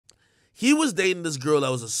He was dating this girl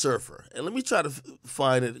that was a surfer. And let me try to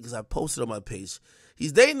find it because I posted on my page.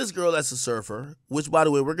 He's dating this girl that's a surfer, which, by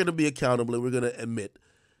the way, we're going to be accountable and we're going to admit.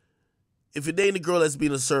 If you're dating a girl that's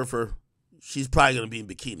being a surfer, she's probably going to be in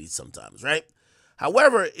bikinis sometimes, right?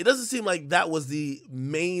 However, it doesn't seem like that was the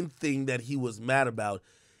main thing that he was mad about.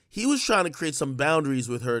 He was trying to create some boundaries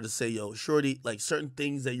with her to say, yo, shorty, like certain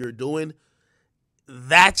things that you're doing,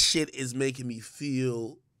 that shit is making me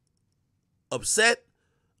feel upset.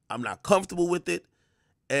 I'm not comfortable with it.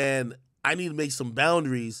 And I need to make some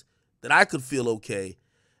boundaries that I could feel okay.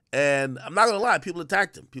 And I'm not going to lie, people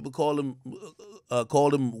attacked him. People called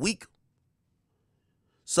him weak.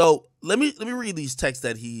 So let me read these texts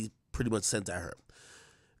that he pretty much sent at her.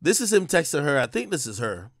 This is him texting her. I think this is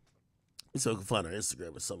her. So I can find her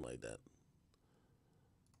Instagram or something like that.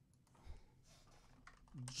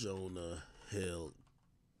 Jonah Hill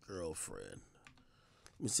girlfriend.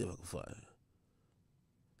 Let me see if I can find it.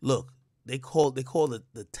 Look, they call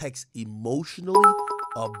the text emotionally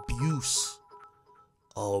abuse.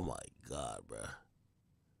 Oh my God, bruh.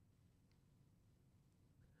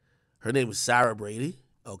 Her name is Sarah Brady.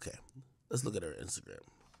 Okay, let's look at her Instagram.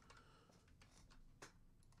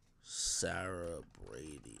 Sarah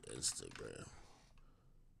Brady Instagram.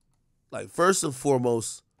 Like, first and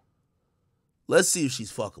foremost, let's see if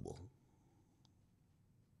she's fuckable.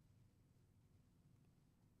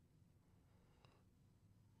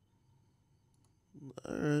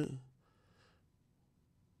 All right.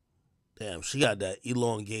 Damn, she got that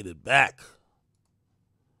elongated back.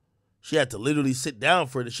 She had to literally sit down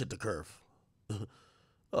for the shit to curve.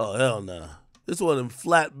 Oh, hell nah. This one of them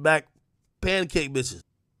flat back pancake bitches.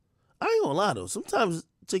 I ain't gonna lie though. Sometimes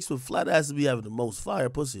chicks with flat asses be having the most fire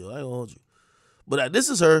pussy. I ain't gonna hold you. But this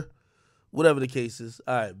is her. Whatever the case is.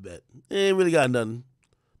 All right, bet. Ain't really got nothing.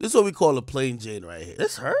 This is what we call a plain Jane right here.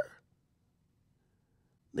 This her?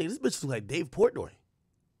 Nigga, this bitch looks like Dave Portnoy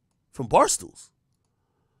from Barstools.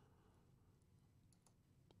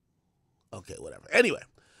 Okay, whatever. Anyway.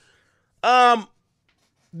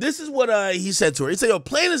 This is what he said to her. He said, yo,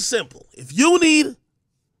 plain and simple. If you need,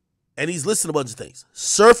 and he's listing a bunch of things,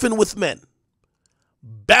 surfing with men,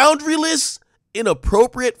 boundaryless,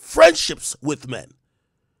 inappropriate friendships with men,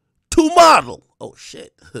 to model, oh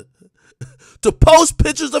shit, to post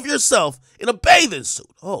pictures of yourself in a bathing suit.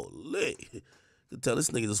 Holy. You can tell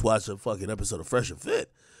this nigga just watched a fucking episode of Fresh and Fit.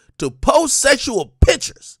 To post sexual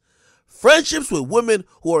pictures, friendships with women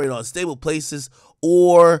who are in unstable places,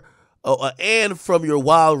 or and from your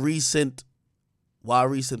wild recent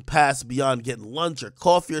past beyond getting lunch or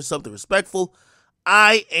coffee or something respectful,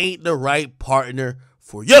 I ain't the right partner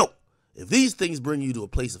for you. If these things bring you to a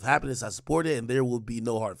place of happiness, I support it, and there will be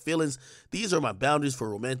no hard feelings. These are my boundaries for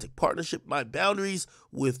romantic partnership. My boundaries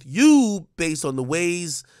with you, based on the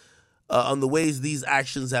ways these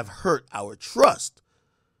actions have hurt our trust.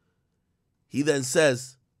 He then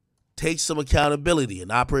says, take some accountability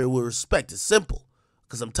and operate with respect. It's simple.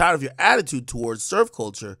 Because I'm tired of your attitude towards surf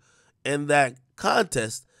culture and that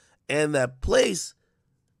contest and that place,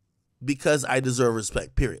 because I deserve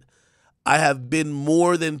respect, period. I have been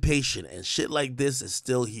more than patient, and shit like this is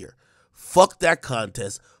still here. Fuck that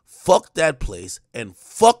contest, fuck that place, and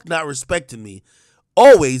fuck not respecting me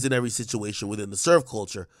always in every situation within the surf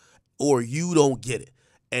culture, or you don't get it.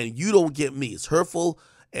 And you don't get me. It's hurtful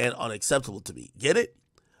and unacceptable to me. Get it?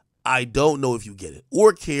 I don't know if you get it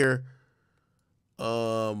or care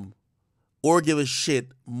or give a shit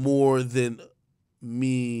more than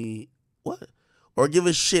me. What? Or give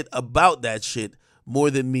a shit about that shit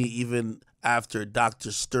more than me, even after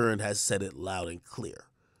Dr. Stern has said it loud and clear.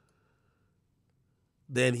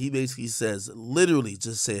 Then he basically says, literally,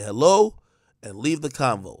 just say hello and leave the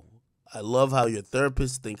convo. I love how your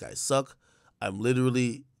therapists think I suck. I'm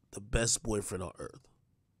literally the best boyfriend on earth.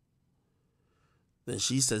 Then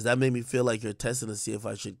she says, that made me feel like you're testing to see if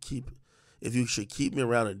you should keep me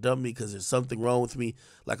around and dump me because there's something wrong with me,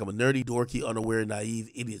 like I'm a nerdy, dorky, unaware,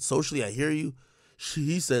 naive idiot. Socially, I hear you.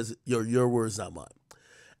 He says, your words, not mine.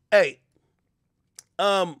 Hey,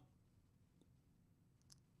 I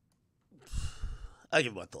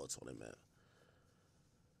give my thoughts on it, man.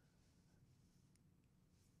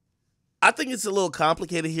 I think it's a little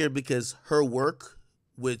complicated here because her work,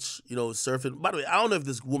 which, surfing. By the way, I don't know if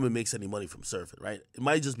this woman makes any money from surfing, right? It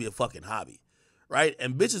might just be a fucking hobby, right?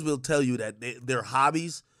 And bitches will tell you that their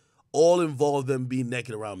hobbies all involve them being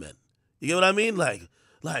naked around men. You get what I mean? Like,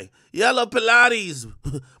 yeah, I love Pilates,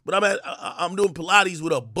 but I'm doing Pilates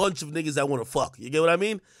with a bunch of niggas that want to fuck. You get what I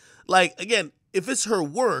mean? Like, again, if it's her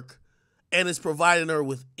work and it's providing her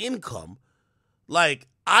with income, like,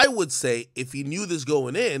 I would say if he knew this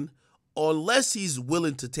going in, unless he's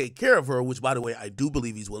willing to take care of her, which, by the way, I do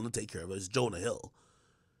believe he's willing to take care of her, is Jonah Hill,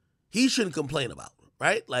 he shouldn't complain about,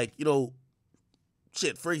 right? Like,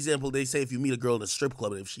 shit, for example, they say if you meet a girl in a strip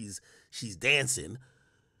club and if she's dancing,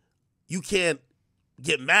 you can't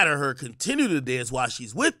get mad at her, continue to dance while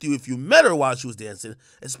she's with you if you met her while she was dancing,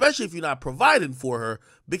 especially if you're not providing for her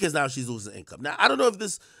because now she's losing income. Now, I don't know if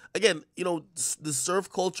this, again, the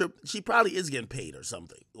surf culture, she probably is getting paid or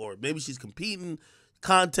something. Or maybe she's competing,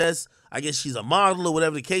 contests. I guess she's a model or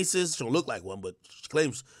whatever the case is. She don't look like one, but she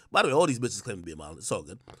claims, by the way, all these bitches claim to be a model. It's all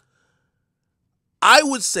good. I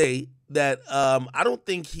would say that I don't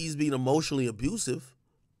think he's being emotionally abusive.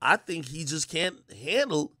 I think he just can't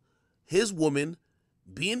handle his woman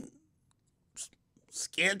being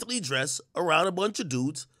scantily dressed around a bunch of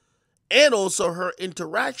dudes, and also her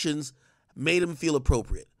interactions made him feel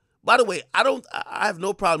appropriate. By the way, I have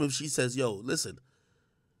no problem if she says, yo, listen,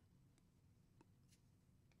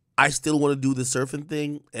 I still want to do the surfing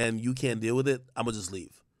thing and you can't deal with it, I'm going to just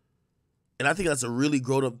leave. And I think that's a really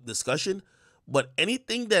grown-up discussion, but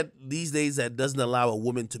anything that these days that doesn't allow a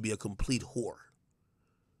woman to be a complete whore,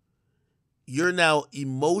 you're now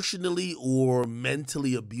emotionally or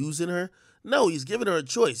mentally abusing her. No, he's giving her a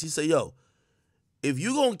choice. He said, yo, if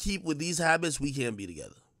you're going to keep with these habits, we can't be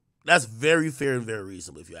together. That's very fair and very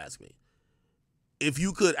reasonable, if you ask me. If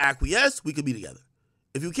you could acquiesce, we could be together.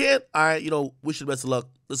 If you can't, all right, wish you the best of luck.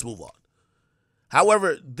 Let's move on.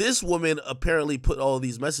 However, this woman apparently put all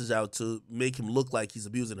these messages out to make him look like he's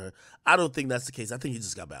abusing her. I don't think that's the case. I think he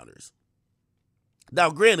just got boundaries. Now,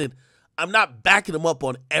 granted, I'm not backing him up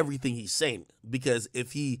on everything he's saying, because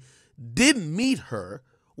if he didn't meet her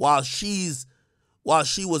while she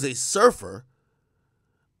was a surfer,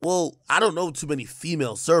 well, I don't know too many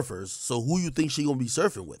female surfers, so who you think she gonna be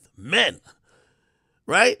surfing with? Men,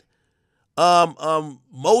 right?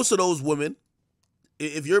 Most of those women,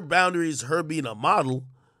 if your boundary is her being a model,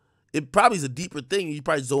 it probably is a deeper thing. You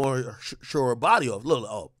probably don't want her show her body off.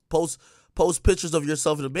 Look, post pictures of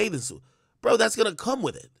yourself in a bathing suit, bro. That's gonna come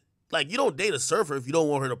with it. Like, you don't date a surfer if you don't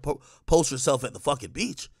want her to post herself at the fucking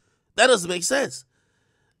beach. That doesn't make sense.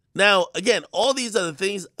 Now, again, all these other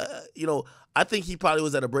things, I think he probably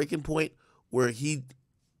was at a breaking point where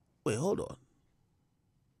wait, hold on.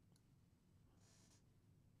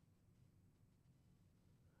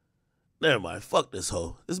 Never mind. Fuck this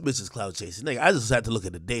hoe. This bitch is cloud chasing. Nigga, I just had to look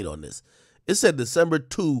at the date on this. It said December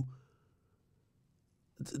 2.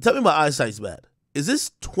 Tell me my eyesight's bad. Is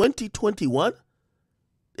this 2021?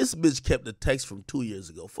 This bitch kept the text from 2 years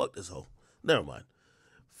ago. Fuck this hoe. Never mind.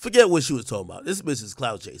 Forget what she was talking about. This bitch is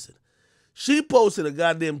cloud chasing. She posted a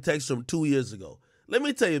goddamn text from 2 years ago. Let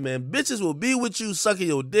me tell you, man, bitches will be with you, sucking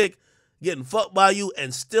your dick, getting fucked by you,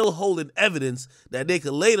 and still holding evidence that they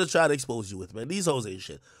could later try to expose you with, man. These hoes ain't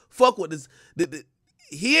shit. Fuck what this.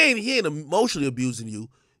 He ain't emotionally abusing you.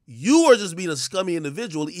 You are just being a scummy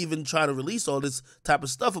individual, even trying to release all this type of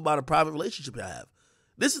stuff about a private relationship you have.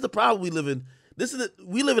 This is the problem we live in.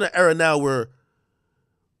 We live in an era now where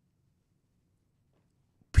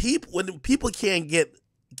when people can't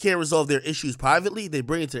resolve their issues privately, they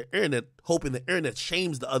bring it to the internet, hoping the internet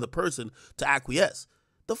shames the other person to acquiesce.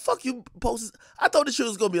 The fuck you posted? I thought this shit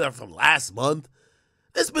was gonna be like from last month.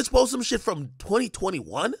 This bitch posted some shit from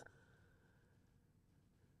 2021.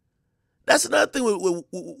 That's another thing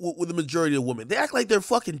with the majority of women. They act like they're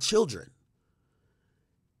fucking children.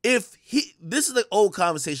 This is the old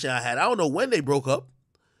conversation I had. I don't know when they broke up,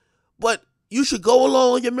 but you should go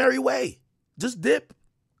along on your merry way. Just dip,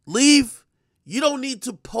 leave. You don't need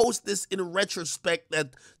to post this in retrospect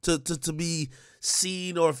that to be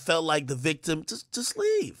seen or felt like the victim. Just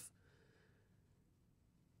leave.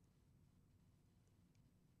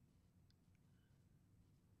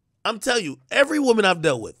 I'm telling you, every woman I've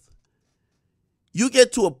dealt with, you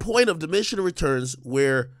get to a point of diminishing returns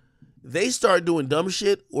where they start doing dumb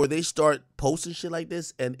shit or they start posting shit like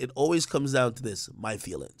this, and it always comes down to this: my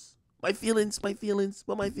feelings. My feelings, my feelings,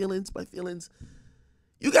 but my feelings, my feelings.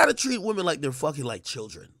 You gotta treat women like they're fucking like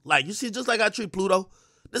children. Like, you see, just like I treat Pluto,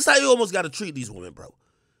 this is how you almost gotta treat these women, bro.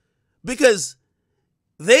 Because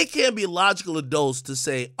they can't be logical adults to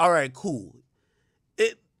say, all right, cool.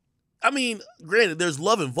 Granted, there's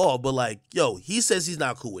love involved, but like, yo, he says he's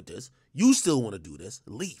not cool with this. You still want to do this.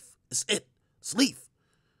 Leave. It's it. Just leave.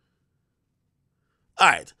 All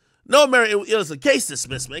right. No, Mary, it was a case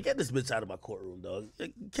dismissed, man. Get this bitch out of my courtroom, dog.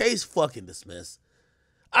 Case fucking dismissed.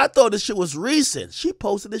 I thought this shit was recent. She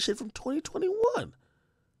posted this shit from 2021.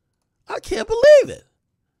 I can't believe it.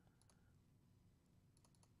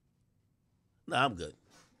 Nah, I'm good.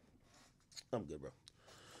 I'm good, bro.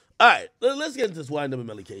 All right, let's get into this Wind Up and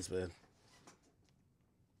Melly case, man.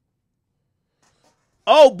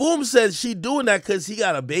 Oh, Boom said she doing that because he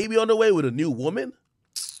got a baby on the way with a new woman.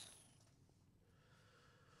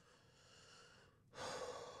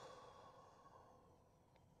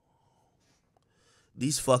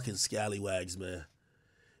 These fucking scallywags, man.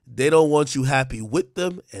 They don't want you happy with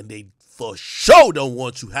them, and they for sure don't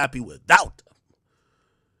want you happy without them.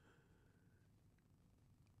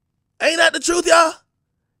 Ain't that the truth, y'all?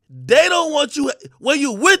 They don't want you. When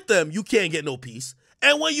you with them, you can't get no peace.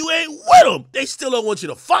 And when you ain't with them, they still don't want you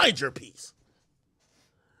to find your peace.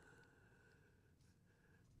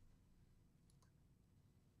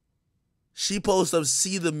 She posts up,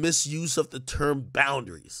 see the misuse of the term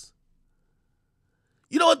boundaries.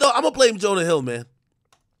 You know what, though? I'm going to blame Jonah Hill, man.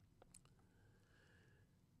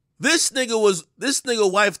 This nigga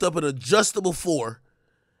wifed up an adjustable 4,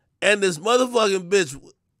 and this motherfucking bitch,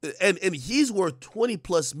 and he's worth 20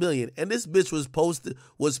 plus million, and this bitch was posting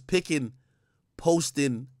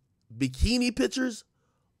bikini pictures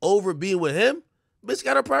over being with him. Bitch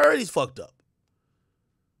got her priorities fucked up.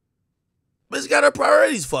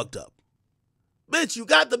 Bitch, you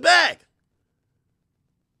got the bag.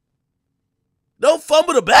 Don't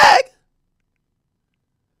fumble the bag.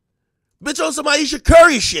 Bitch on some Aisha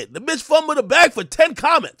Curry shit. The bitch fumbled the bag for 10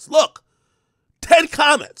 comments. Look, 10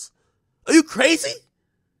 comments. Are you crazy?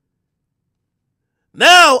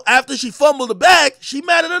 Now, after she fumbled the bag, she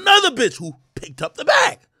mad at another bitch who picked up the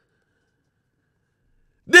bag.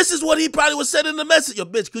 This is what he probably was saying in the message. Yo,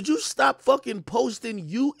 bitch, could you stop fucking posting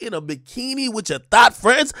you in a bikini with your thought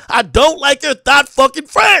friends? I don't like your thought fucking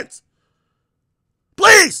friends.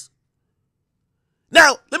 Please.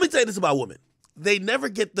 Now, let me tell you this about women. They never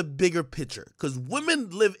get the bigger picture because women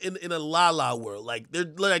live in a la-la world. Like they're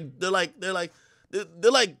like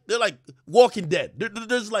Walking Dead.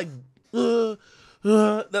 There's like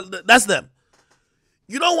that's them.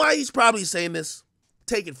 You know why he's probably saying this?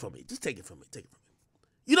 Take it from me. Just take it from me.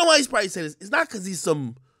 You know why he's probably saying this? It's not because he's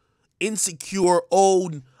some insecure,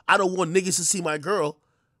 old, I don't want niggas to see my girl.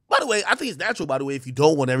 By the way, I think it's natural, by the way, if you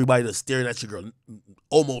don't want everybody to stare at your girl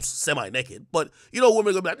almost semi-naked. But, you know, women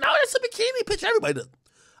are going to be like, no, it's a bikini picture. Everybody does.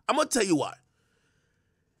 I'm going to tell you why.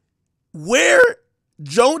 Where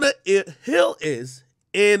Jonah Hill is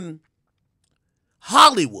in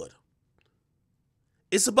Hollywood,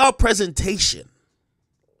 it's about presentation.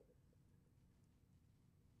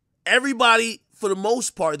 Everybody, for the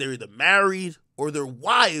most part, they're either married or their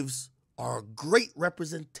wives are a great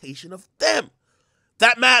representation of them.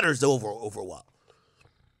 That matters over a while.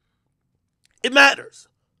 It matters.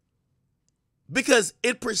 Because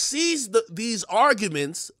it precedes these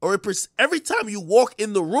arguments, or every time you walk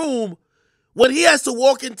in the room, when he has to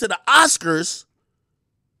walk into the Oscars,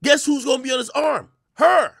 guess who's going to be on his arm?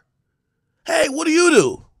 Her. Hey, what do you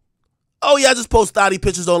do? Oh, yeah, I just post thotty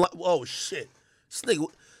pictures online. Oh, shit.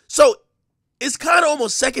 So it's kind of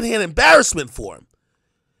almost secondhand embarrassment for him.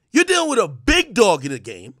 You're dealing with a big dog in the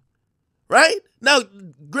game, right? Now,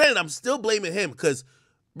 granted, I'm still blaming him because,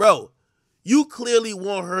 bro, you clearly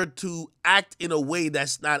want her to act in a way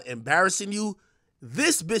that's not embarrassing you.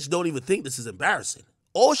 This bitch don't even think this is embarrassing.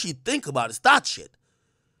 All she think about is thought shit.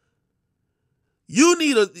 You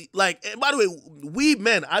need and by the way, we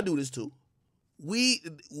men, I do this too. We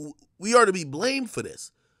are to be blamed for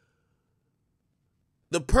this.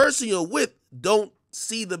 The person you're with don't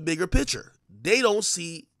see the bigger picture. They don't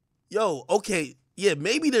see, okay, yeah,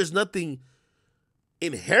 maybe there's nothing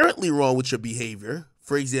inherently wrong with your behavior.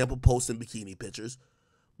 For example, posting bikini pictures.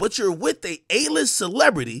 But you're with a A-list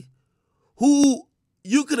celebrity who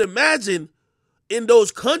you could imagine in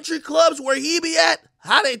those country clubs where he be at,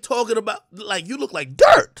 how they talking about, like, you look like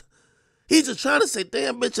dirt. He's just trying to say,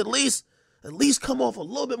 damn, bitch, at least come off a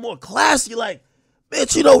little bit more classy. Like,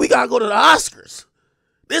 bitch, we got to go to the Oscars.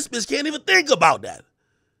 This bitch can't even think about that.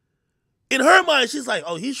 In her mind, she's like,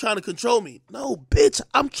 oh, he's trying to control me. No, bitch,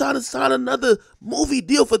 I'm trying to sign another movie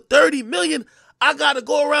deal for $30 million. I got to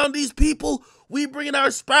go around these people. We bringing our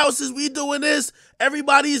spouses. We doing this.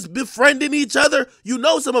 Everybody's befriending each other. You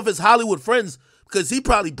know some of his Hollywood friends because he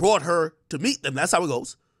probably brought her to meet them. That's how it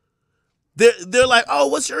goes. They're like, oh,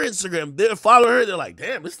 what's your Instagram? They're following her. They're like,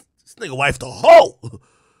 damn, this nigga wife the hoe.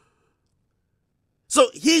 So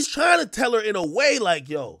he's trying to tell her in a way like,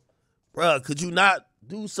 yo, bruh, could you not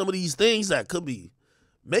do some of these things that could be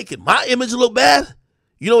making my image look bad?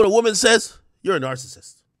 You know what a woman says? You're a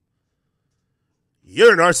narcissist.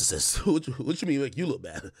 You're a narcissist. What you mean make you look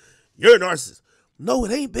bad? You're a narcissist. No,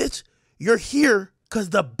 it ain't, bitch. You're here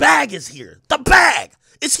because the bag is here. The bag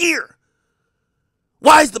is here.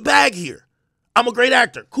 Why is the bag here? I'm a great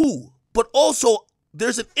actor. Cool. But also,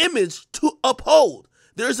 there's an image to uphold.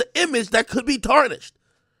 There's an image that could be tarnished.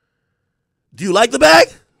 Do you like the bag?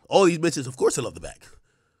 All these bitches, of course, they love the bag.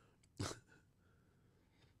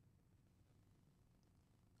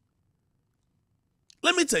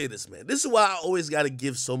 Let me tell you this, man. This is why I always got to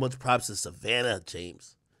give so much props to Savannah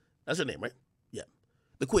James. That's her name, right? Yeah.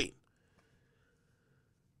 The queen.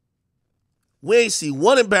 We ain't see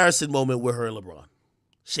one embarrassing moment with her and LeBron.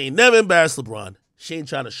 She ain't never embarrassed LeBron. She ain't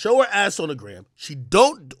trying to show her ass on the gram. She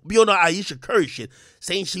don't be on the Ayesha Curry shit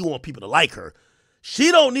saying she want people to like her.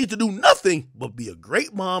 She don't need to do nothing but be a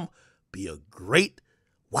great mom, be a great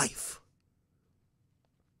wife.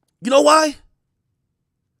 You know why?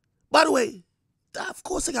 By the way, of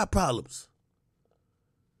course I got problems.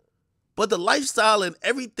 But the lifestyle and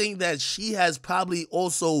everything that she has probably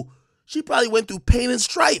went through pain and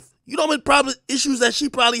strife. You know what problem issues that she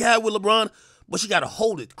probably had with LeBron, but she got to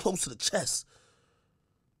hold it close to the chest.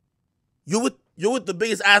 You're with the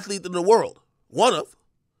biggest athlete in the world. One of.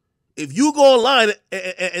 If you go online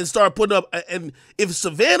and start putting up, and if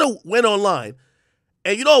Savannah went online,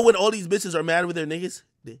 and you know when all these bitches are mad with their niggas,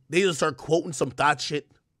 they just start quoting some thought shit.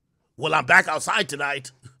 Well, I'm back outside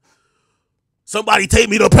tonight. Somebody take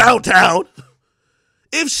me to Pound Town.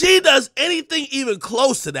 If she does anything even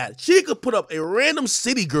close to that, she could put up a random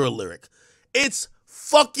City Girl lyric. It's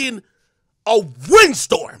fucking a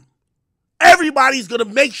windstorm. Everybody's gonna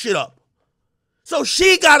make shit up. So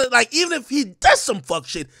she gotta, like, even if he does some fuck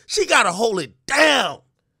shit, she gotta hold it down.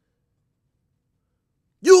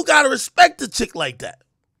 You gotta respect a chick like that.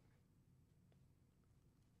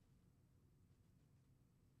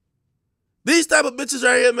 These type of bitches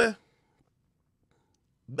right here, man.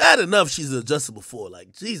 Bad enough she's adjusted before.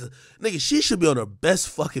 Like, Jesus. Nigga, she should be on her best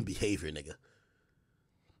fucking behavior, nigga.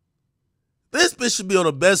 This bitch should be on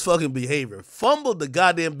her best fucking behavior. Fumbled the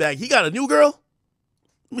goddamn bag. He got a new girl?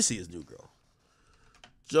 Let me see his new girl.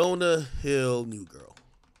 Jonah Hill, new girl.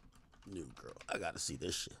 New girl. I gotta see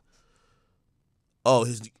this shit. Oh,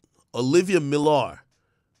 his Olivia Millar.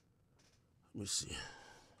 Let me see.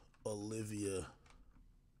 Olivia.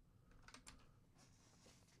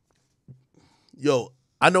 Yo,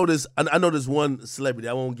 I know this one celebrity.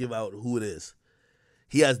 I won't give out who it is.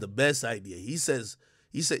 He has the best idea. He says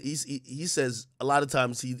a lot of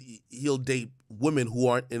times he'll date women who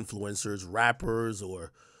aren't influencers, rappers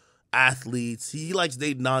or athletes. He likes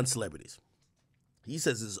dating non-celebrities. He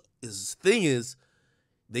says his thing is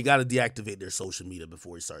they got to deactivate their social media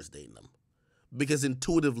before he starts dating them, because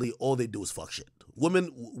intuitively all they do is fuck shit.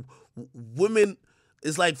 Women.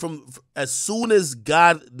 It's like from as soon as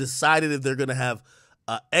God decided if they're gonna have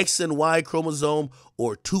a X and Y chromosome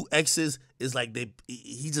or two X's, it's like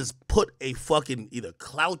he just put a fucking either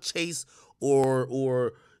clout chase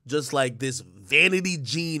or just like this vanity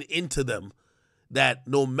gene into them that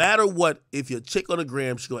no matter what, if you're a chick on the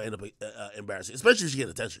gram, she's gonna end up embarrassing, especially if she get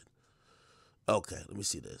attention. Okay, let me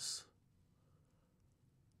see this.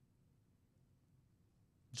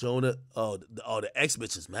 Jonah, the ex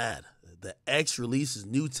bitch is mad. The ex releases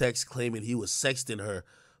new text claiming he was sexting her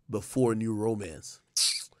before new romance.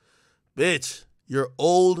 Bitch, you're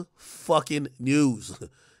old fucking news.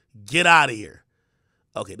 Get out of here.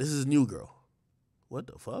 Okay, this is new girl. What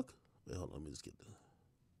the fuck? Wait, hold on, let me just get this.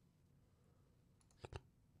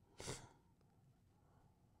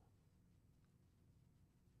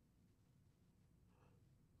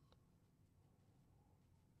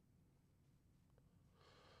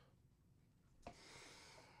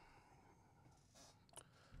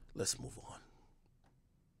 Let's move on.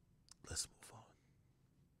 Let's move on.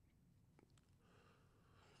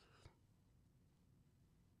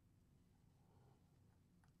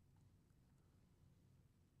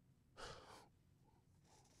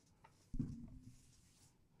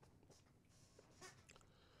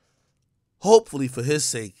 Hopefully, for his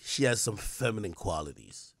sake, she has some feminine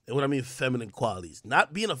qualities. And what I mean feminine qualities,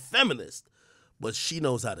 not being a feminist, but she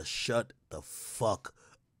knows how to shut the fuck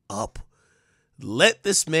up. Let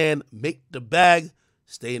this man make the bag,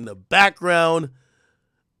 stay in the background.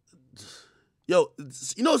 Yo,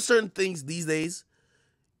 you know certain things these days?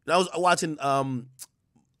 I was watching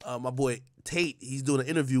my boy Tate. He's doing an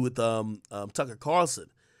interview with Tucker Carlson.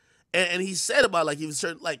 And he said about, like, he was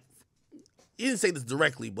certain, like, he didn't say this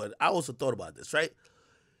directly, but I also thought about this, right?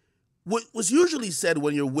 What's usually said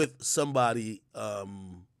when you're with somebody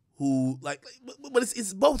who, like, but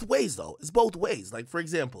it's both ways, though. It's both ways. Like, for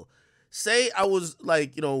example, say I was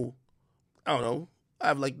like, I don't know, I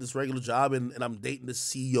have like this regular job and I'm dating this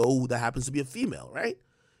CEO that happens to be a female, right?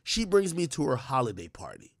 She brings me to her holiday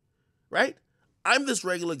party, right? I'm this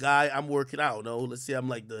regular guy, I'm working, I don't know, let's say I'm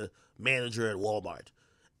like the manager at Walmart.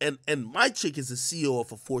 And my chick is the CEO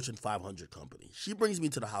of a Fortune 500 company. She brings me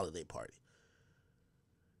to the holiday party.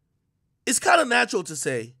 It's kind of natural to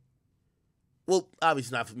say, well,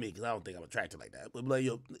 obviously not for me because I don't think I'm attracted like that, but like,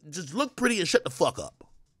 just look pretty and shut the fuck up.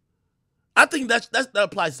 I think that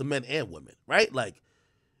applies to men and women, right? Like,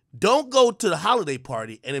 Don't go to the holiday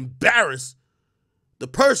party and embarrass the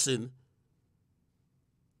person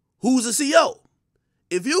who's the CEO.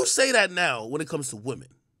 If you say that now when it comes to women,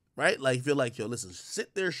 right? Like, if you're like, yo, listen,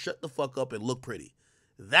 sit there, shut the fuck up, and look pretty.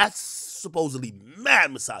 That's supposedly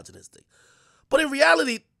mad misogynistic. But in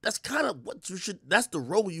reality, that's kind of what you should, that's the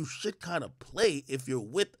role you should kind of play if you're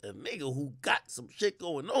with a nigga who got some shit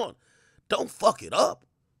going on. Don't fuck it up.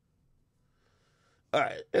 All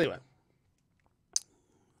right, anyway.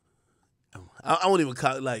 I won't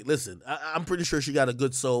even, like, listen, I'm pretty sure she got a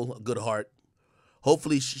good soul, a good heart.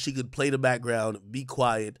 Hopefully she could play the background, be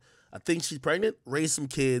quiet. I think she's pregnant, raise some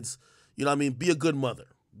kids. You know what I mean? Be a good mother.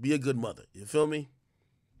 Be a good mother. You feel me?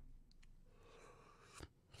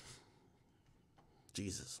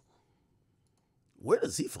 Jesus. Where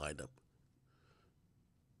does he find them?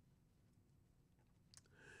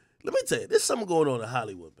 Let me tell you, there's something going on in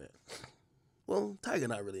Hollywood, man. Well, Tiger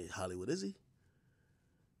not really in Hollywood, is he?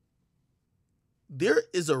 There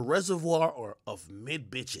is a reservoir of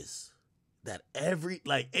mid bitches that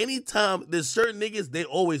anytime there's certain niggas, they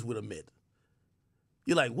always with a mid.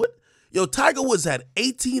 You're like, what? Yo, Tiger Woods had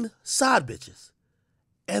 18 side bitches.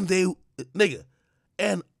 And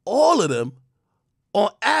and all of them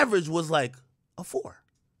on average was like a 4.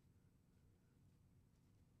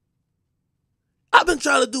 I've been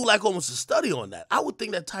trying to do like almost a study on that. I would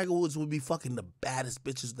think that Tiger Woods would be fucking the baddest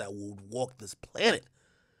bitches that would walk this planet.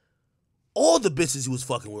 All the bitches he was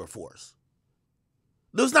fucking were 4s.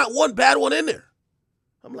 There's not one bad one in there.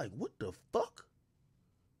 I'm like, what the fuck?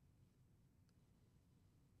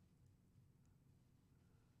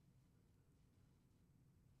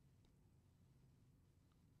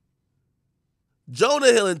 Jonah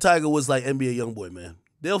Hill and Tiger was like NBA YoungBoy, man.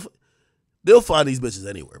 They'll find these bitches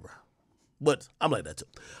anywhere, bro. But I'm like that too.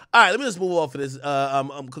 All right, let me just move off of this.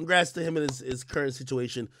 Congrats to him in his current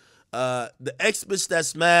situation. The ex bitch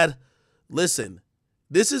that's mad. Listen,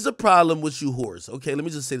 this is a problem with you whores. Okay, let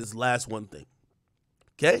me just say this last one thing.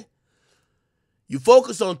 Okay? You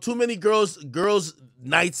focus on too many girls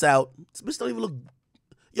nights out. This bitch don't even look,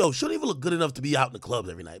 she don't even look good enough to be out in the clubs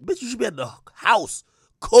every night. Bitch, you should be at the house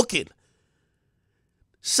cooking.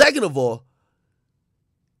 Second of all,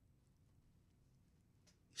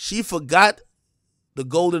 she forgot the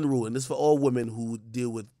golden rule, and this is for all women who deal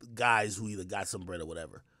with guys who either got some bread or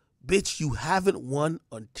whatever. Bitch, you haven't won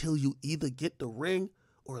until you either get the ring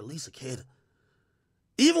or at least a kid.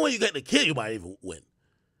 Even when you get the kid, you might even win.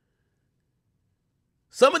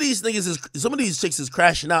 Some of these chicks is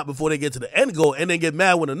crashing out before they get to the end goal and then get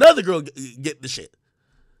mad when another girl get the shit.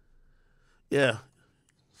 Yeah.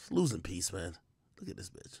 It's losing peace, man. Look at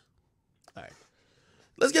this bitch. All right.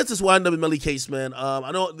 Let's get to this wind up and Melly case, man.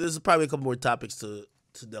 I know there's probably a couple more topics to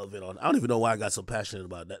delve in on. I don't even know why I got so passionate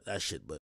about that shit, but